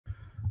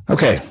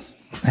Okay,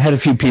 I had a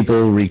few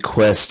people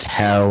request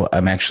how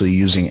I'm actually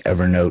using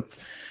Evernote,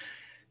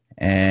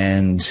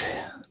 and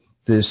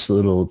this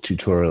little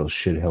tutorial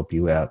should help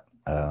you out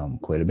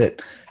quite a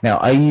bit. Now,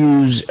 I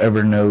use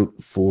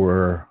Evernote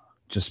for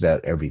just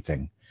about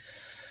everything.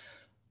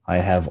 I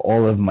have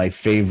all of my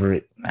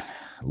favorite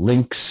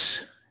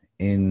links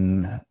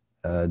in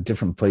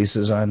different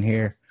places on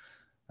here.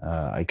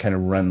 I kind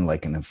of run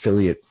like an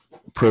affiliate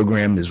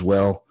program as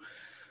well.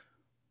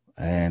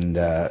 And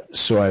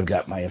so I've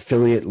got my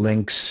affiliate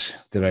links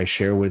that I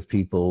share with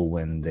people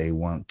when they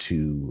want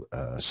to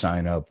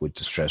sign up with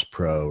Distress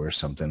Pro or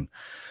something.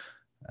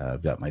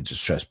 I've got my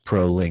Distress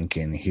Pro link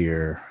in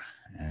here,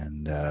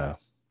 and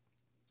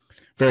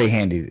very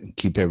handy to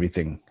keep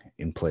everything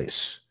in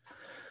place.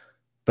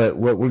 But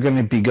what we're going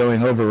to be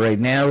going over right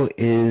now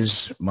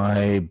is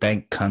my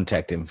bank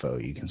contact info.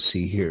 You can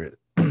see here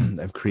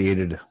I've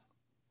created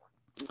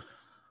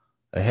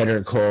a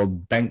header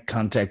called bank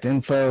contact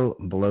info.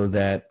 Below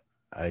that,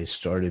 I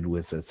started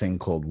with a thing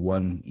called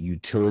one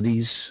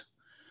utilities.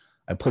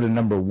 I put a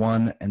number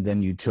 1 and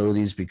then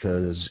utilities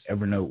because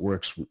Evernote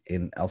works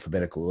in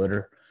alphabetical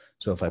order.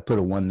 So if I put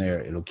a 1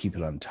 there, it'll keep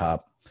it on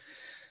top.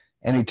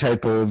 Any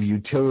type of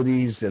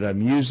utilities that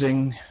I'm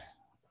using,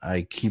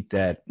 I keep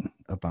that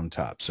up on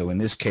top. So in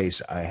this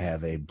case, I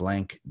have a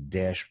blank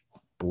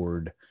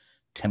dashboard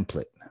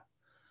template.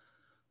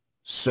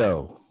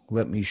 So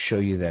let me show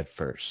you that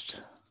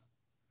first.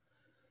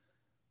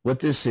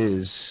 What this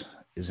is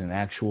an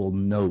actual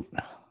note,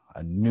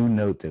 a new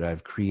note that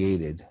I've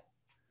created.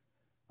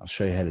 I'll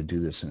show you how to do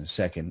this in a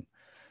second.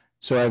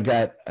 So I've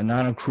got a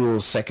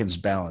non-accrual seconds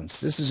balance.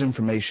 This is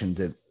information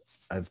that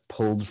I've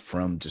pulled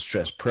from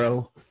Distress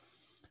Pro.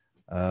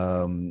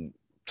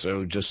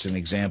 So just an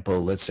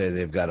example, let's say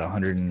they've got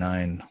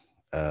 109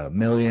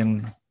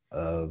 million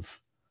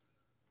of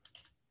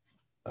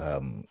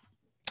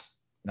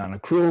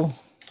non-accrual.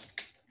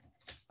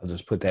 I'll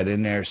just put that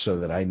in there so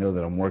that I know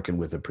that I'm working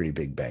with a pretty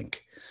big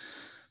bank.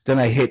 Then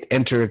I hit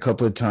enter a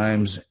couple of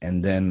times,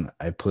 and then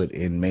I put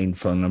in main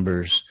phone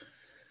numbers.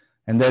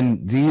 And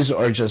then these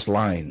are just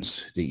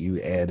lines that you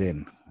add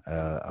in.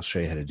 I'll show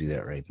you how to do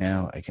that right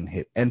now. I can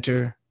hit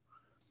enter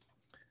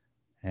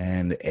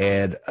and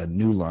add a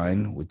new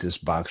line with this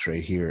box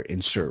right here.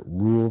 Insert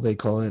rule, they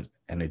call it,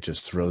 and it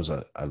just throws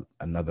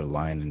another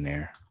line in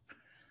there.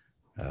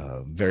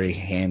 Very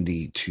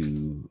handy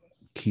to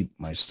keep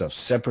my stuff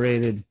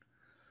separated.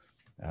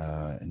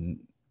 And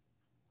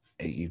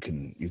you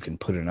can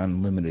put an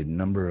unlimited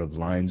number of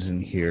lines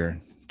in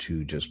here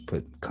to just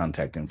put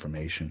contact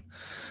information.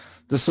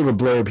 This little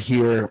blurb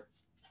here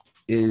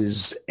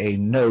is a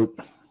note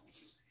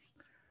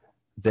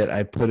that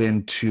I put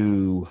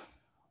into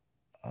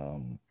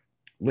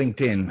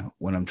LinkedIn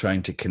when I'm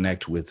trying to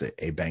connect with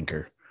a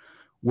banker.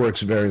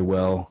 Works very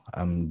well.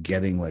 I'm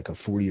getting like a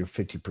 40 or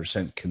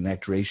 50%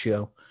 connect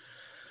ratio.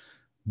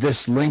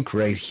 This link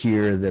right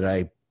here that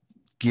I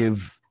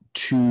give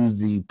to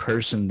the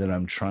person that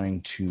I'm trying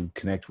to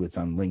connect with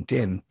on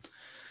LinkedIn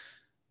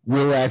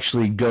will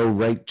actually go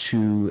right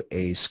to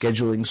a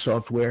scheduling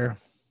software.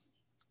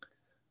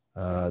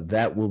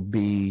 That will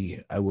be,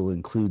 I will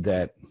include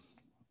that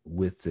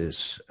with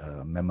this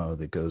memo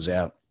that goes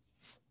out.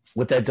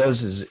 What that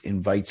does is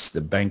invites the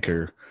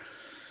banker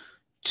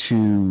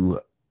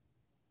to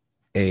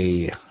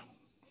a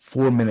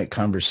 4-minute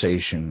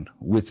conversation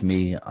with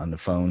me on the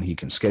phone. He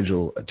can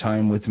schedule a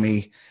time with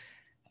me,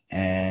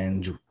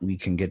 and we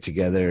can get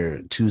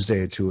together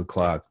Tuesday at 2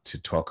 o'clock to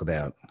talk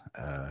about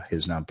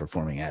his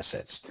non-performing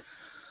assets.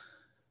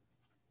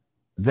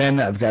 Then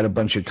I've got a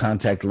bunch of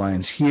contact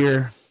lines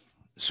here.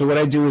 So what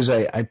I do is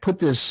I put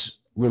this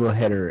little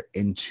header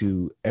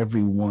into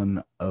every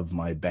one of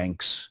my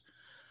bank's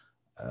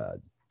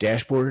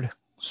dashboard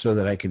so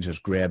that I can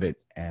just grab it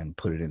and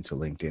put it into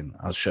LinkedIn.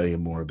 I'll show you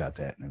more about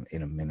that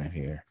in a minute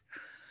here.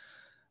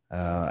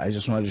 I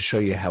just wanted to show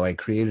you how I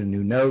create a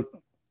new note,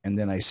 and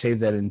then I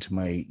save that into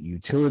my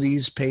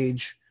utilities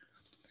page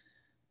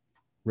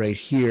right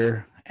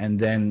here. And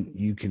then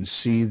you can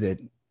see that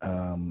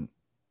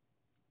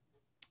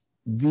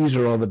these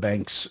are all the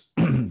banks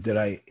that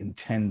I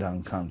intend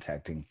on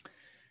contacting.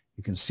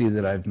 You can see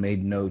that I've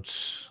made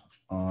notes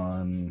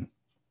on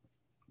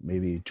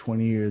maybe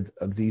 20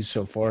 of these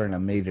so far, and I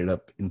made it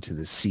up into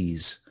the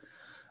C's.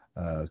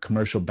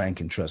 Commercial Bank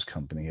and Trust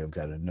Company, I've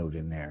got a note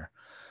in there.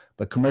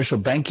 But Commercial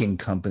Banking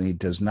Company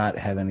does not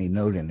have any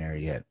note in there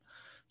yet.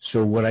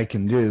 So what I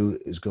can do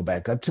is go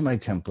back up to my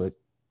template,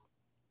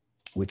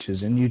 which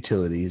is in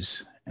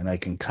utilities, and I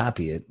can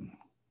copy it,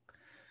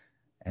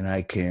 and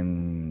I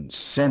can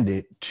send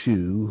it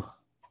to,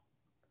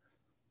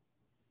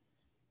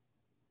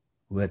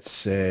 let's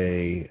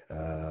say,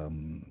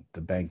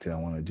 the bank that I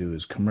want to do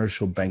is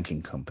Commercial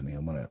Banking Company.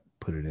 I'm going to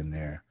put it in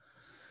there.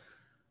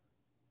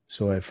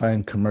 So I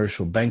find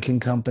Commercial Banking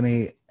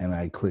Company, and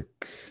I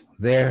click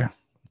there,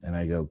 and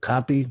I go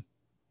copy.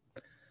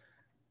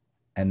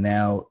 And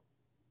now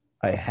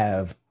I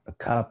have a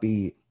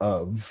copy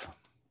of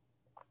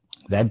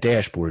that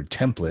dashboard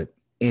template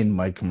in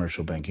my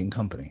Commercial Banking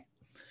Company.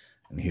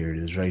 And here it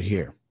is right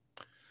here.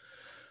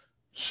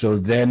 So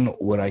then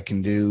what I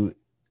can do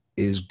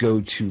is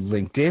go to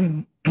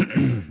LinkedIn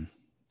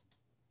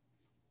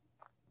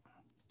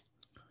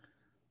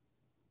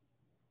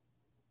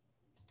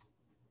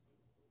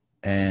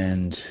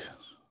and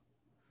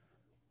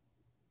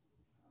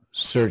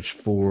search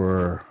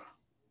for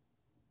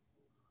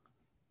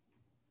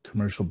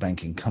commercial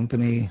banking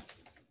company.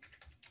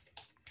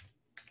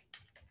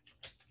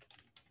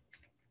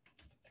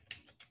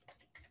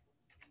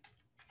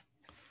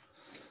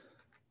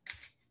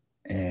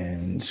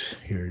 And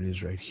here it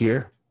is right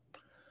here.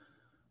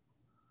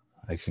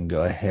 I can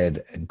go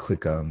ahead and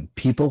click on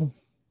people.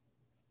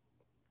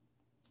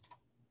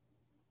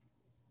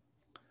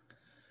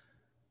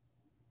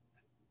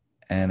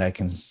 And I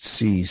can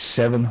see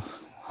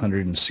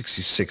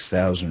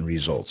 766,000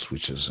 results,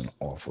 which is an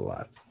awful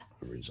lot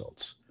of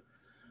results.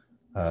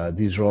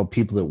 These are all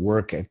people that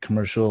work at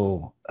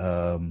commercial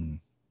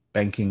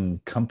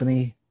banking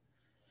company.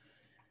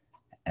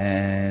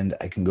 And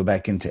I can go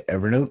back into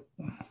Evernote.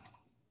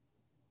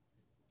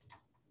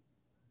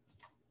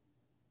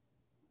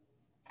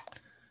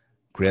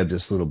 Grab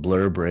this little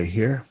blurb right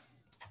here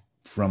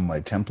from my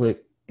template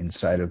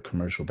inside of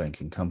commercial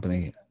banking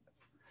company.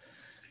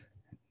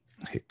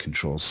 Hit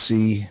Control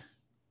C,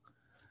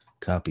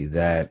 copy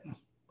that.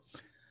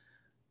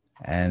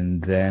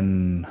 And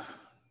then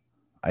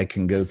I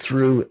can go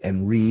through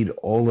and read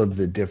all of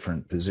the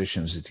different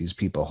positions that these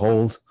people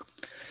hold.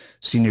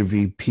 Senior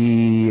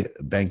VP,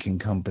 banking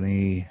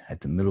company, at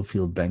the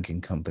Middlefield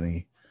Banking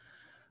Company.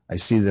 I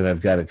see that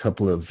I've got a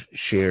couple of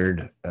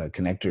shared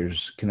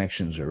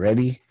connections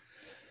already.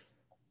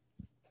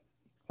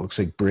 Looks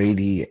like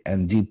Brady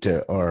and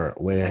Deepta are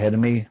way ahead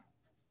of me.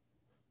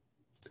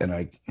 And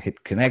I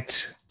hit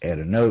connect, add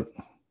a note.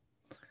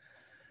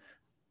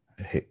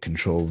 I hit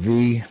Control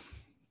V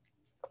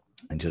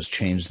and just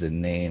change the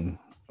name.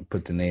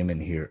 Put the name in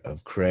here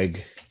of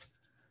Craig.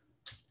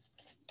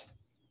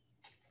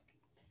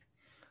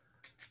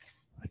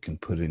 I can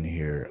put in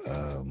here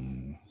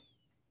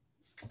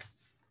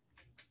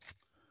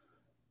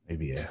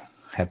maybe a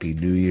Happy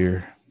New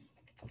Year.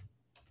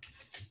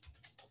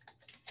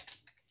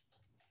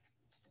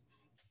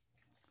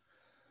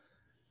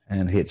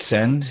 And hit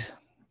send.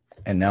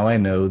 And now I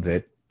know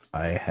that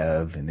I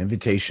have an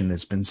invitation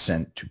that's been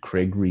sent to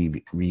Craig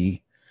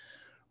Ray.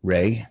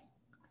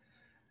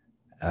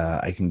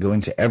 I can go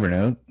into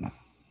Evernote.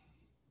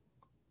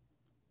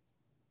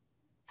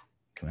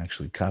 Can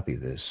actually copy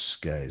this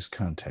guy's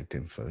contact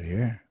info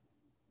here.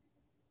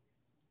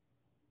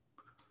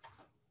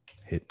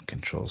 Hit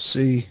Control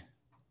C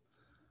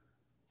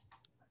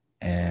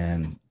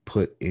and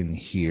put in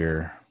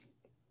here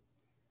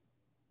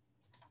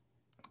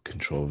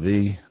Control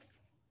V.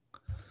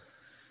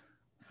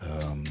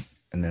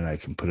 And then I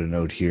can put a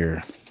note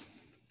here.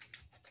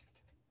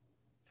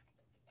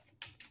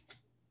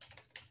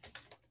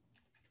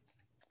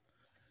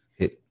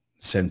 Hit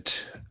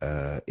sent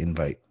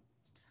invite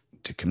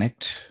to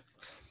connect.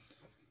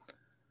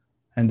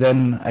 And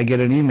then I get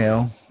an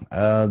email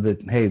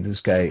that, hey,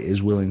 this guy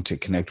is willing to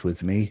connect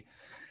with me.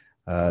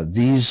 All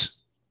these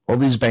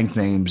bank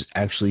names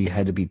actually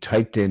had to be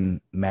typed in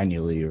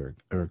manually or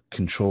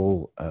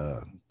control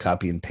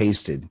copy and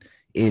pasted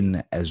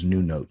in as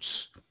new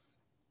notes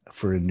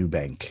for a new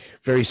bank.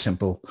 Very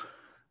simple.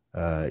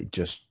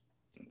 Just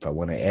if I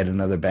want to add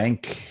another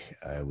bank,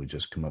 I would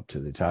just come up to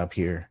the top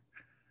here,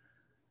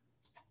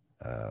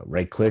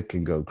 right click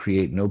and go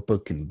create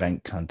notebook and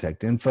bank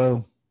contact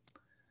info.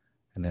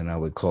 And then I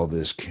would call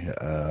this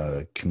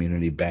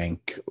community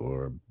bank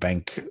or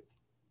bank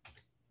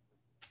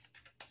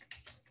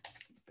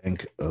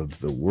of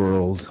the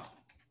world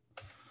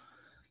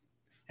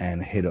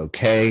and hit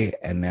OK.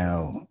 And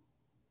now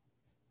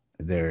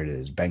there it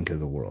is, Bank of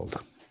the World.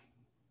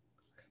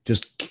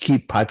 Just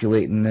keep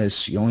populating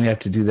this. You only have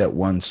to do that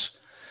once.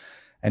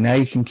 And now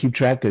you can keep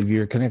track of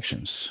your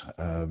connections.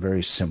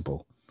 Very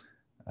simple.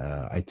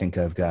 I think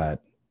I've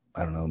got,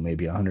 I don't know,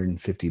 maybe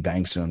 150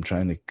 banks that I'm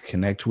trying to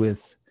connect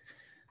with.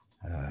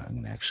 I'm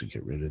going to actually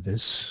get rid of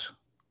this.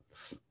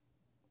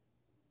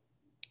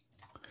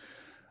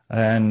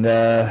 And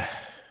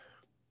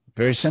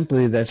very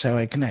simply, that's how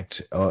I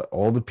connect.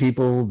 All the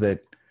people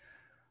that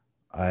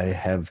I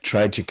have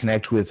tried to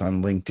connect with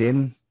on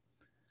LinkedIn,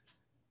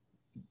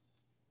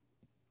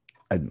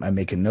 I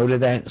make a note of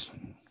that.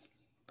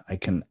 I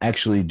can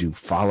actually do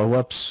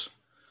follow-ups.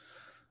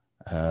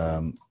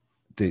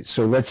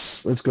 So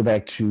let's go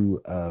back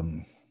to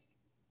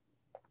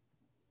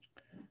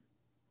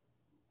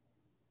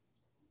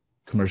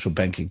commercial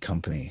banking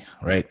company,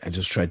 right? I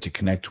just tried to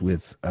connect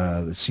with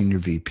the senior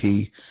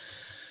VP.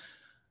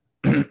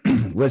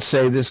 Let's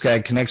say this guy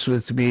connects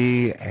with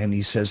me and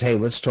he says, hey,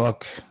 let's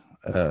talk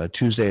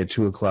Tuesday at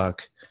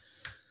 2:00.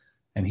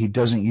 And he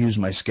doesn't use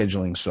my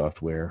scheduling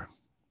software.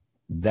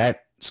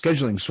 That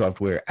scheduling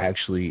software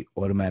actually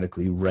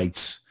automatically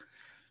writes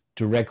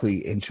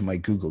directly into my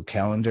Google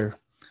Calendar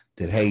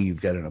that, hey,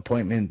 you've got an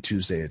appointment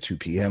Tuesday at 2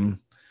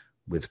 p.m.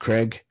 with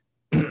Craig.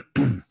 But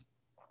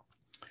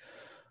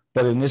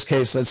in this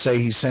case, let's say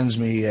he sends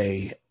me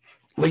a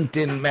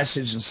LinkedIn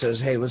message and says,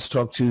 hey, let's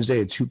talk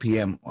Tuesday at 2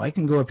 p.m. Well, I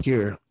can go up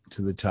here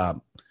to the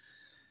top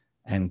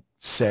and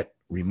set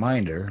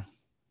reminder,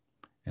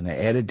 and I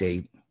add a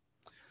date.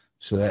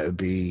 So that would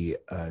be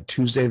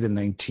Tuesday the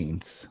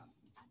 19th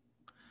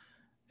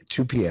at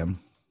 2 p.m.,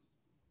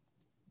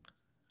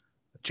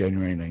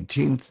 January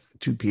 19th,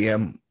 2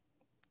 p.m.,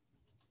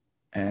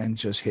 and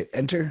just hit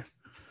enter.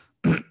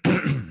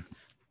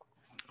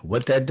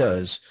 What that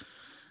does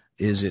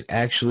is it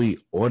actually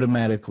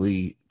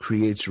automatically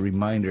creates a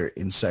reminder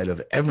inside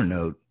of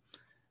Evernote,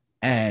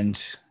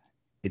 and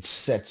it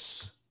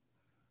sets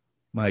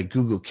my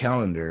Google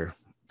Calendar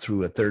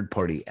through a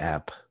third-party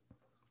app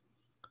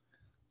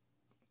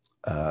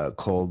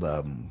called,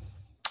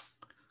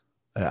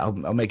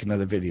 I'll make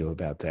another video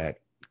about that,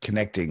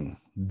 connecting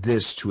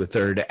this to a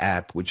third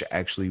app, which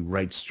actually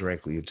writes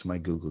directly into my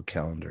Google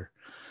Calendar.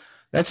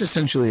 That's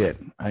essentially it.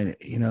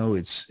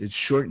 It's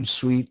short and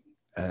sweet.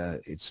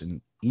 It's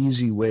an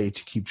easy way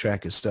to keep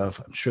track of stuff.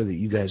 I'm sure that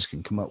you guys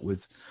can come up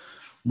with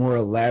more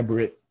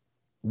elaborate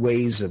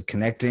ways of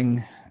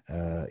connecting.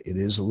 It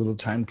is a little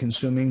time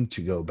consuming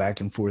to go back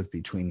and forth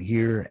between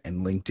here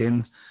and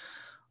LinkedIn.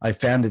 I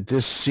found that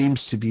this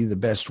seems to be the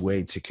best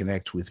way to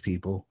connect with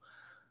people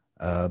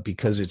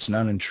because it's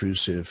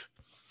non-intrusive.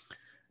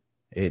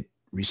 It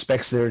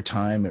respects their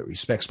time. It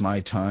respects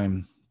my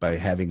time by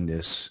having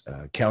this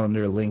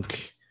calendar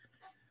link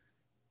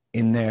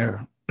in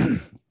there.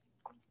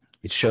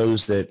 It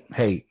shows that,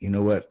 hey, you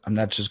know what? I'm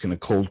not just going to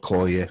cold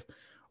call you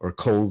or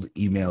cold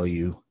email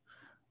you.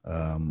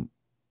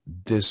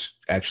 This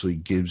actually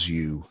gives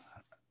you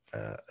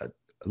a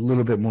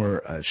little bit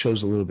more,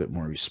 shows a little bit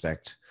more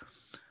respect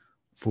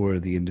for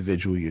the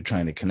individual you're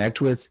trying to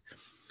connect with.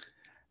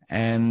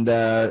 And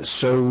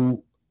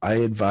so I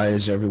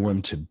advise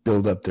everyone to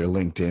build up their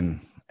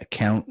LinkedIn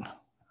account.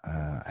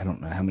 I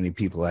don't know how many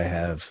people I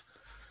have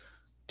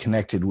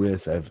connected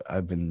with.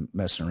 I've been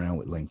messing around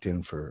with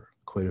LinkedIn for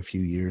quite a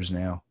few years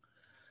now.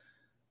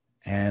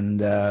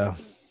 And I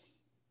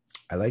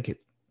like it.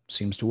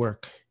 Seems to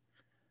work.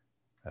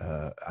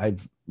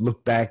 I've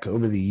looked back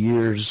over the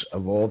years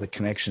of all the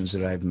connections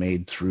that I've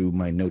made through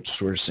my note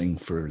sourcing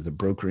for the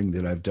brokering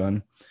that I've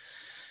done.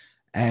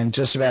 And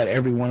just about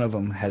every one of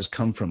them has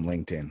come from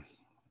LinkedIn,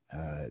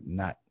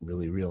 not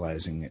really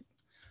realizing it.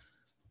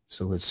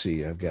 So let's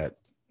see, I've got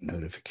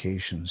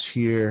notifications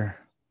here.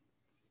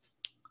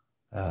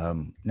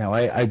 Now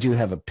I do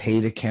have a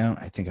paid account.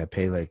 I think I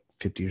pay like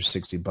 50 or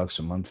 60 bucks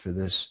a month for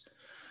this,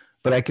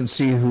 but I can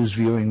see who's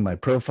viewing my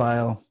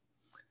profile,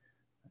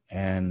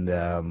 and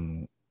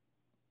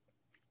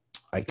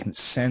I can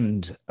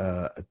send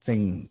a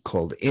thing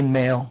called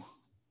InMail,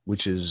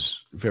 which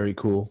is very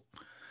cool.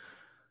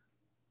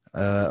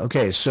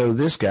 Okay, so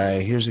this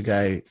guy, here's a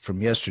guy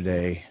from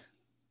yesterday.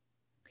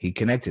 He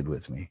connected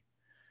with me,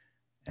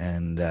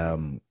 and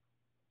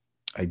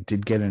I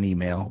did get an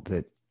email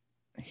that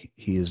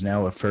he is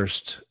now a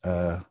first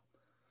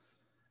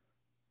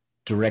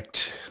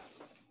direct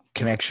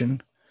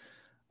connection,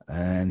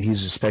 and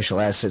he's a special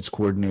assets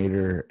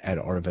coordinator at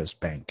Arvest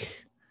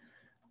Bank.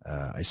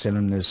 I sent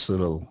him this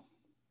little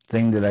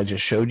thing that I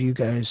just showed you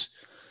guys,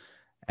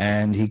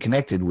 and he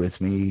connected with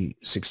me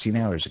 16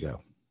 hours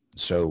ago.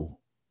 So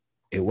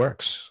it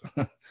works.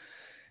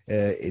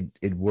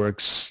 It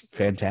works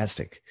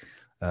fantastic.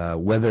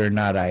 Whether or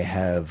not I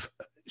have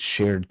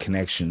shared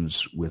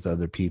connections with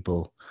other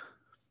people.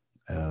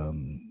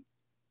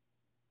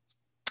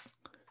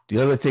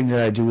 The other thing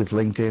that I do with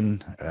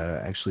LinkedIn,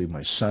 actually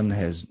my son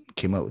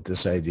came up with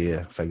this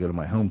idea. If I go to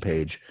my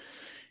homepage,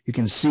 you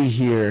can see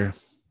here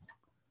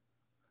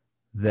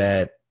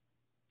that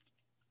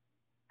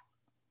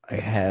I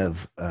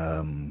have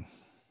a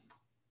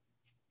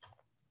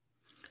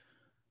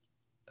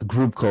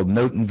group called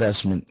Note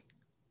Investment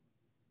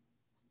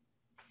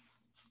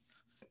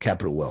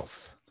Capital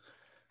Wealth.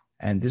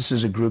 And this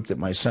is a group that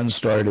my son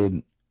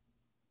started.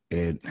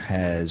 It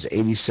has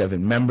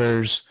 87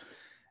 members,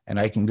 and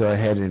I can go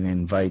ahead and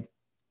invite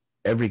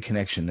every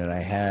connection that I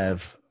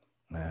have.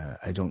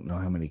 I don't know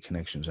how many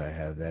connections I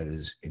have. That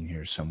is in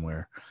here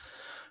somewhere.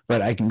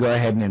 But I can go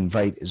ahead and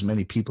invite as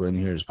many people in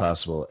here as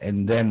possible.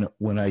 And then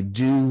when I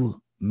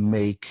do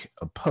make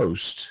a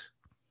post,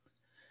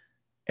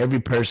 every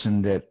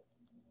person that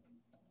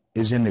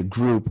is in a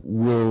group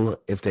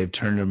will, if they've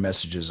turned their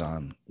messages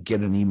on,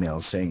 get an email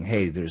saying,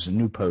 hey, there's a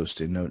new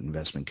post in Note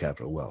Investment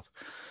Capital Wealth.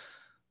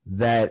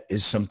 That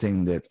is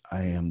something that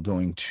I am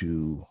going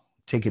to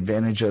take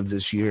advantage of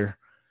this year.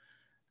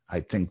 I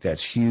think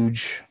that's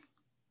huge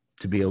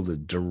to be able to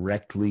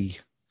directly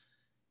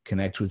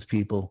connect with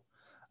people.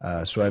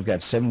 So I've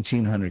got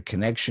 1,700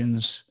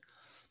 connections,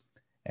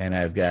 and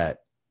I've got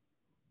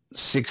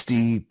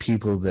 60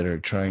 people that are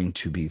trying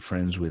to be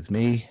friends with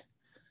me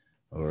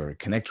or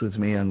connect with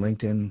me on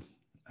LinkedIn.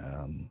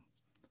 I'm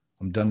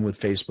done with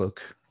Facebook.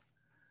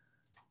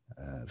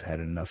 I've had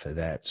enough of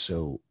that.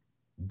 So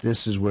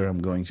this is where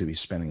I'm going to be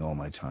spending all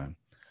my time.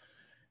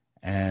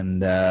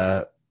 And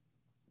I've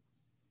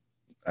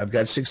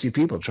got 60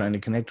 people trying to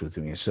connect with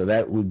me. So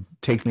that would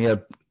take me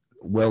up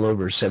well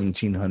over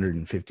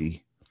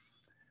 1,750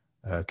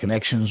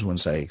 connections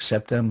once I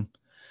accept them.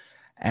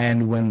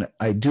 And when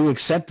I do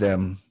accept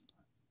them,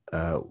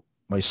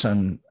 my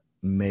son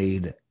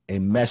made a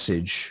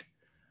message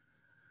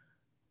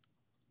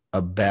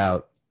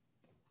about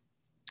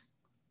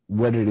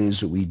what it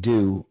is that we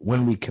do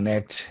when we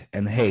connect.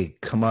 And hey,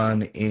 come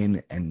on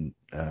in and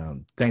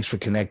thanks for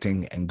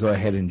connecting, and go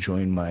ahead and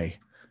join my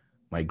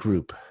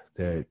group,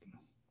 the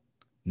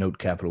Note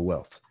Capital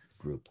Wealth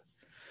group.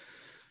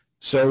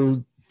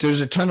 So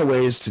there's a ton of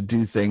ways to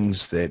do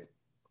things that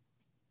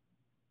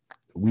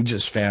we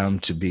just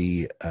found to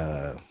be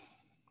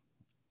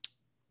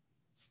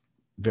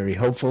very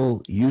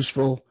helpful,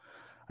 useful.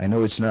 I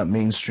know it's not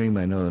mainstream.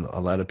 I know a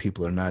lot of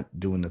people are not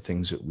doing the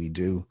things that we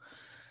do.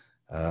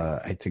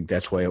 I think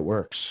that's why it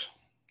works.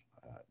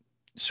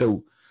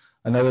 So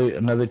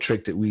another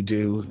trick that we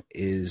do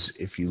is,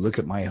 if you look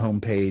at my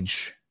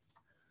homepage,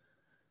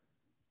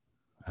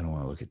 I don't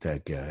want to look at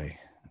that guy.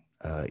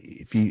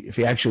 If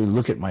you actually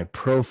look at my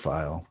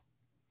profile,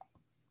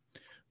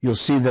 you'll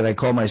see that I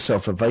call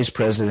myself a Vice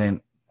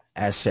President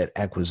Asset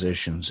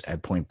Acquisitions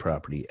at Point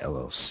Property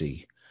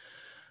LLC.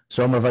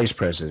 So I'm a vice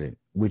president,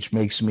 which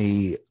makes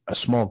me a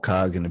small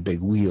cog in a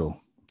big wheel,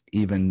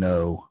 even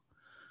though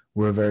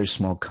we're a very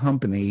small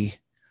company.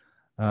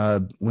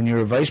 When you're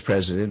a vice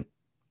president,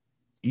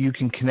 you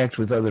can connect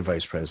with other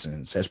vice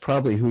presidents. That's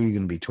probably who you're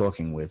going to be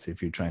talking with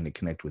if you're trying to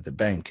connect with a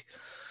bank.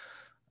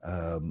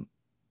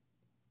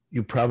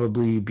 You'll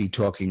probably be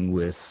talking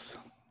with,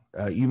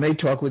 you may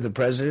talk with the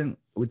president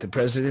and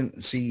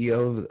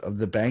CEO of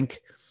the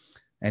bank,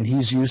 and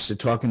he's used to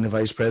talking to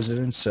vice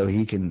presidents, so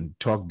he can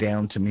talk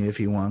down to me if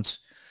he wants.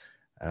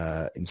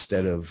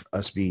 Instead of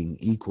us being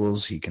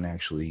equals, he can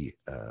actually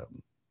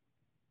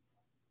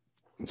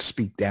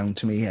speak down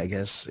to me, I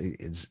guess,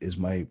 is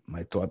my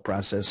thought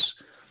process,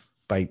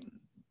 by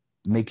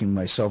making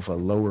myself a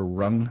lower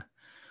rung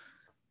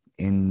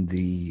in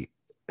the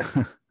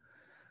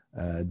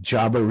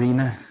job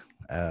arena.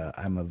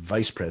 I'm a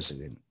vice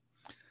president,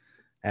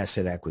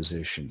 asset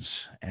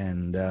acquisitions,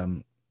 and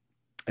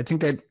I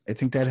think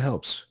that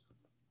helps.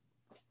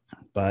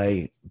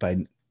 By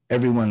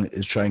everyone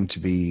is trying to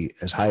be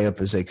as high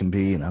up as they can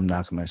be, and I'm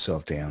knocking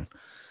myself down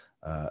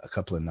a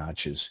couple of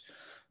notches.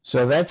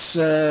 So that's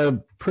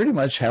pretty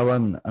much how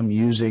I'm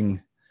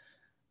using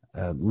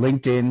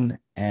LinkedIn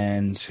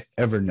and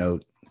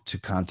Evernote to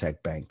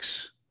contact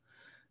banks.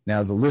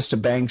 Now, the list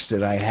of banks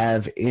that I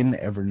have in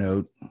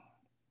Evernote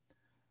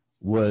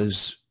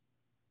was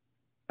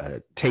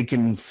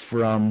taken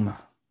from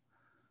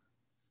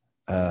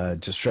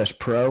Distress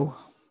Pro.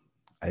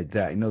 I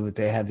know that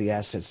they have the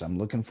assets I'm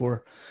looking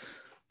for,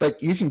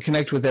 but you can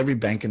connect with every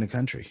bank in the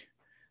country.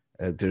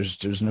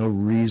 There's no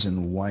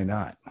reason why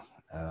not.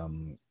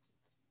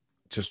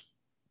 Just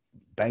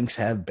banks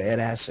have bad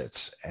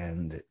assets,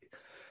 and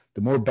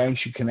the more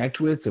banks you connect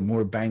with, the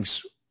more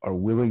banks are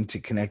willing to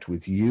connect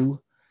with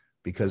you,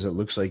 because it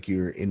looks like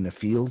you're in the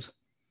field.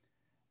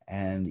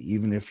 And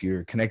even if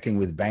you're connecting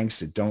with banks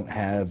that don't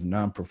have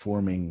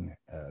non-performing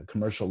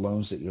commercial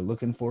loans that you're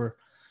looking for,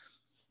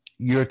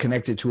 you're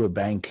connected to a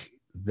bank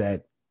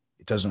that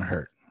it doesn't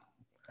hurt.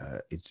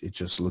 It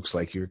just looks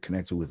like you're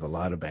connected with a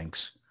lot of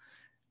banks,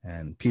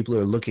 and people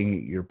are looking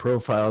at your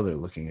profile. They're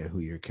looking at who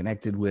you're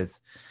connected with,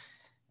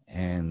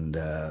 and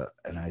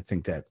I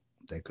think that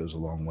goes a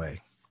long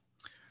way.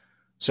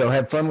 So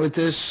have fun with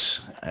this.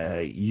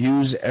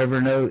 Use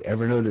Evernote.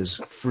 Evernote is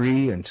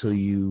free until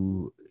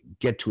you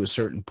get to a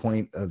certain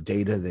point of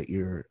data that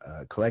you're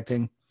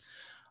collecting.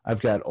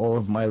 I've got all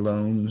of my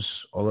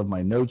loans, all of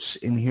my notes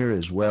in here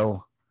as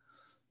well.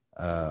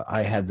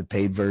 I have the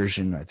paid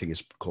version. I think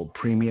it's called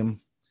Premium,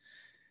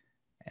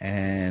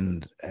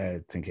 and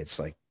I think it's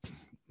like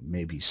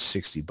maybe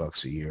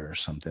 $60 a year or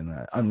something.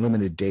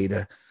 Unlimited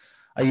data.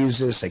 I use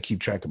this. I keep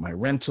track of my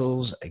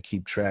rentals. I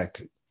keep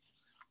track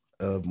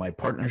of my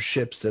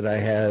partnerships that I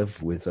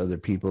have with other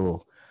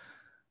people,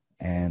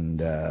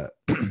 and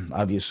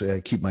obviously I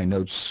keep my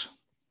notes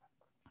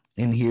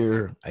in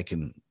here. I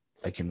can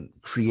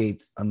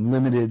create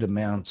unlimited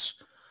amounts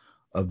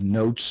of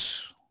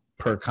notes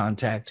per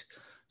contact.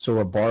 So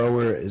a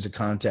borrower is a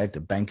contact, a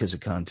bank is a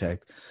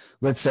contact.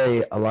 Let's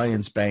say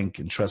Alliance Bank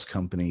and Trust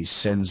Company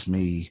sends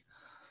me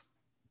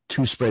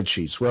 2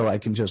 spreadsheets. Well, I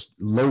can just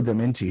load them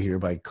into here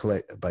by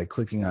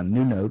clicking on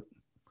New Note,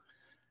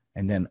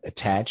 and then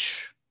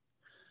attach,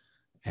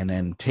 and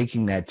then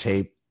taking that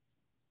tape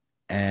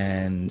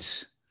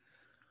and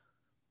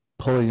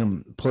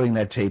pulling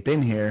that tape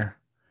in here,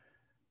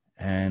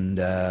 and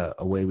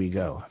away we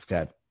go. I've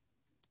got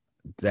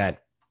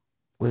that.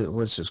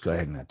 Let's just go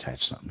ahead and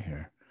attach something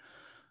here.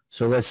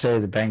 So let's say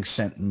the bank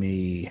sent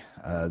me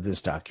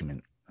this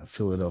document, a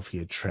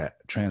Philadelphia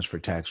transfer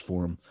tax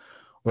form,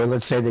 or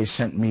let's say they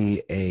sent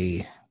me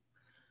a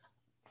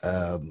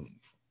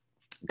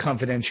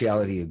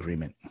confidentiality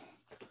agreement.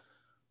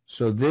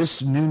 So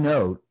this new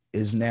note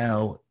is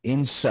now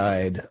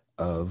inside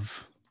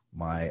of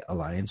my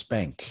Alliance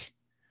Bank.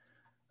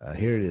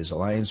 Here it is,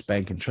 Alliance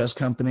Bank and Trust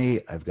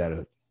Company. I've got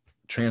a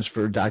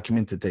transfer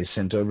document that they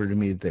sent over to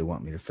me that they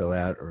want me to fill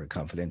out, or a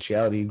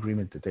confidentiality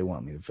agreement that they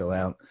want me to fill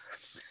out.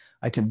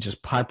 I can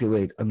just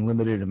populate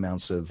unlimited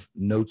amounts of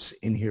notes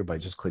in here by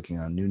just clicking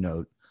on new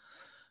note,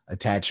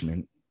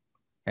 attachment,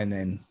 and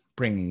then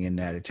bringing in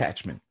that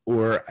attachment.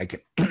 Or I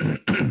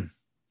can,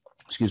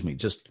 excuse me,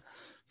 just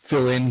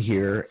fill in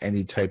here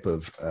any type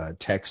of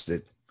text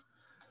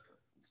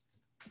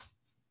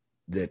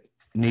that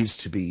needs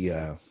to be,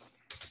 I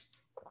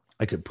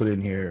could put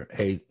in here,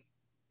 hey,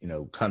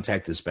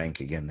 contact this bank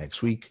again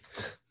next week.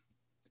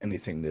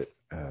 Anything that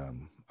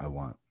I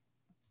want.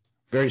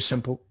 Very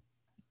simple.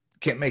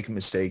 Can't make a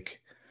mistake.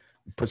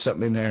 Put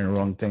something in there and the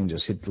wrong thing,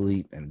 just hit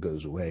delete and it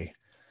goes away.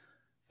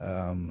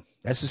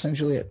 That's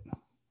essentially it.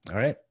 All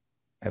right.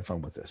 Have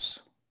fun with this.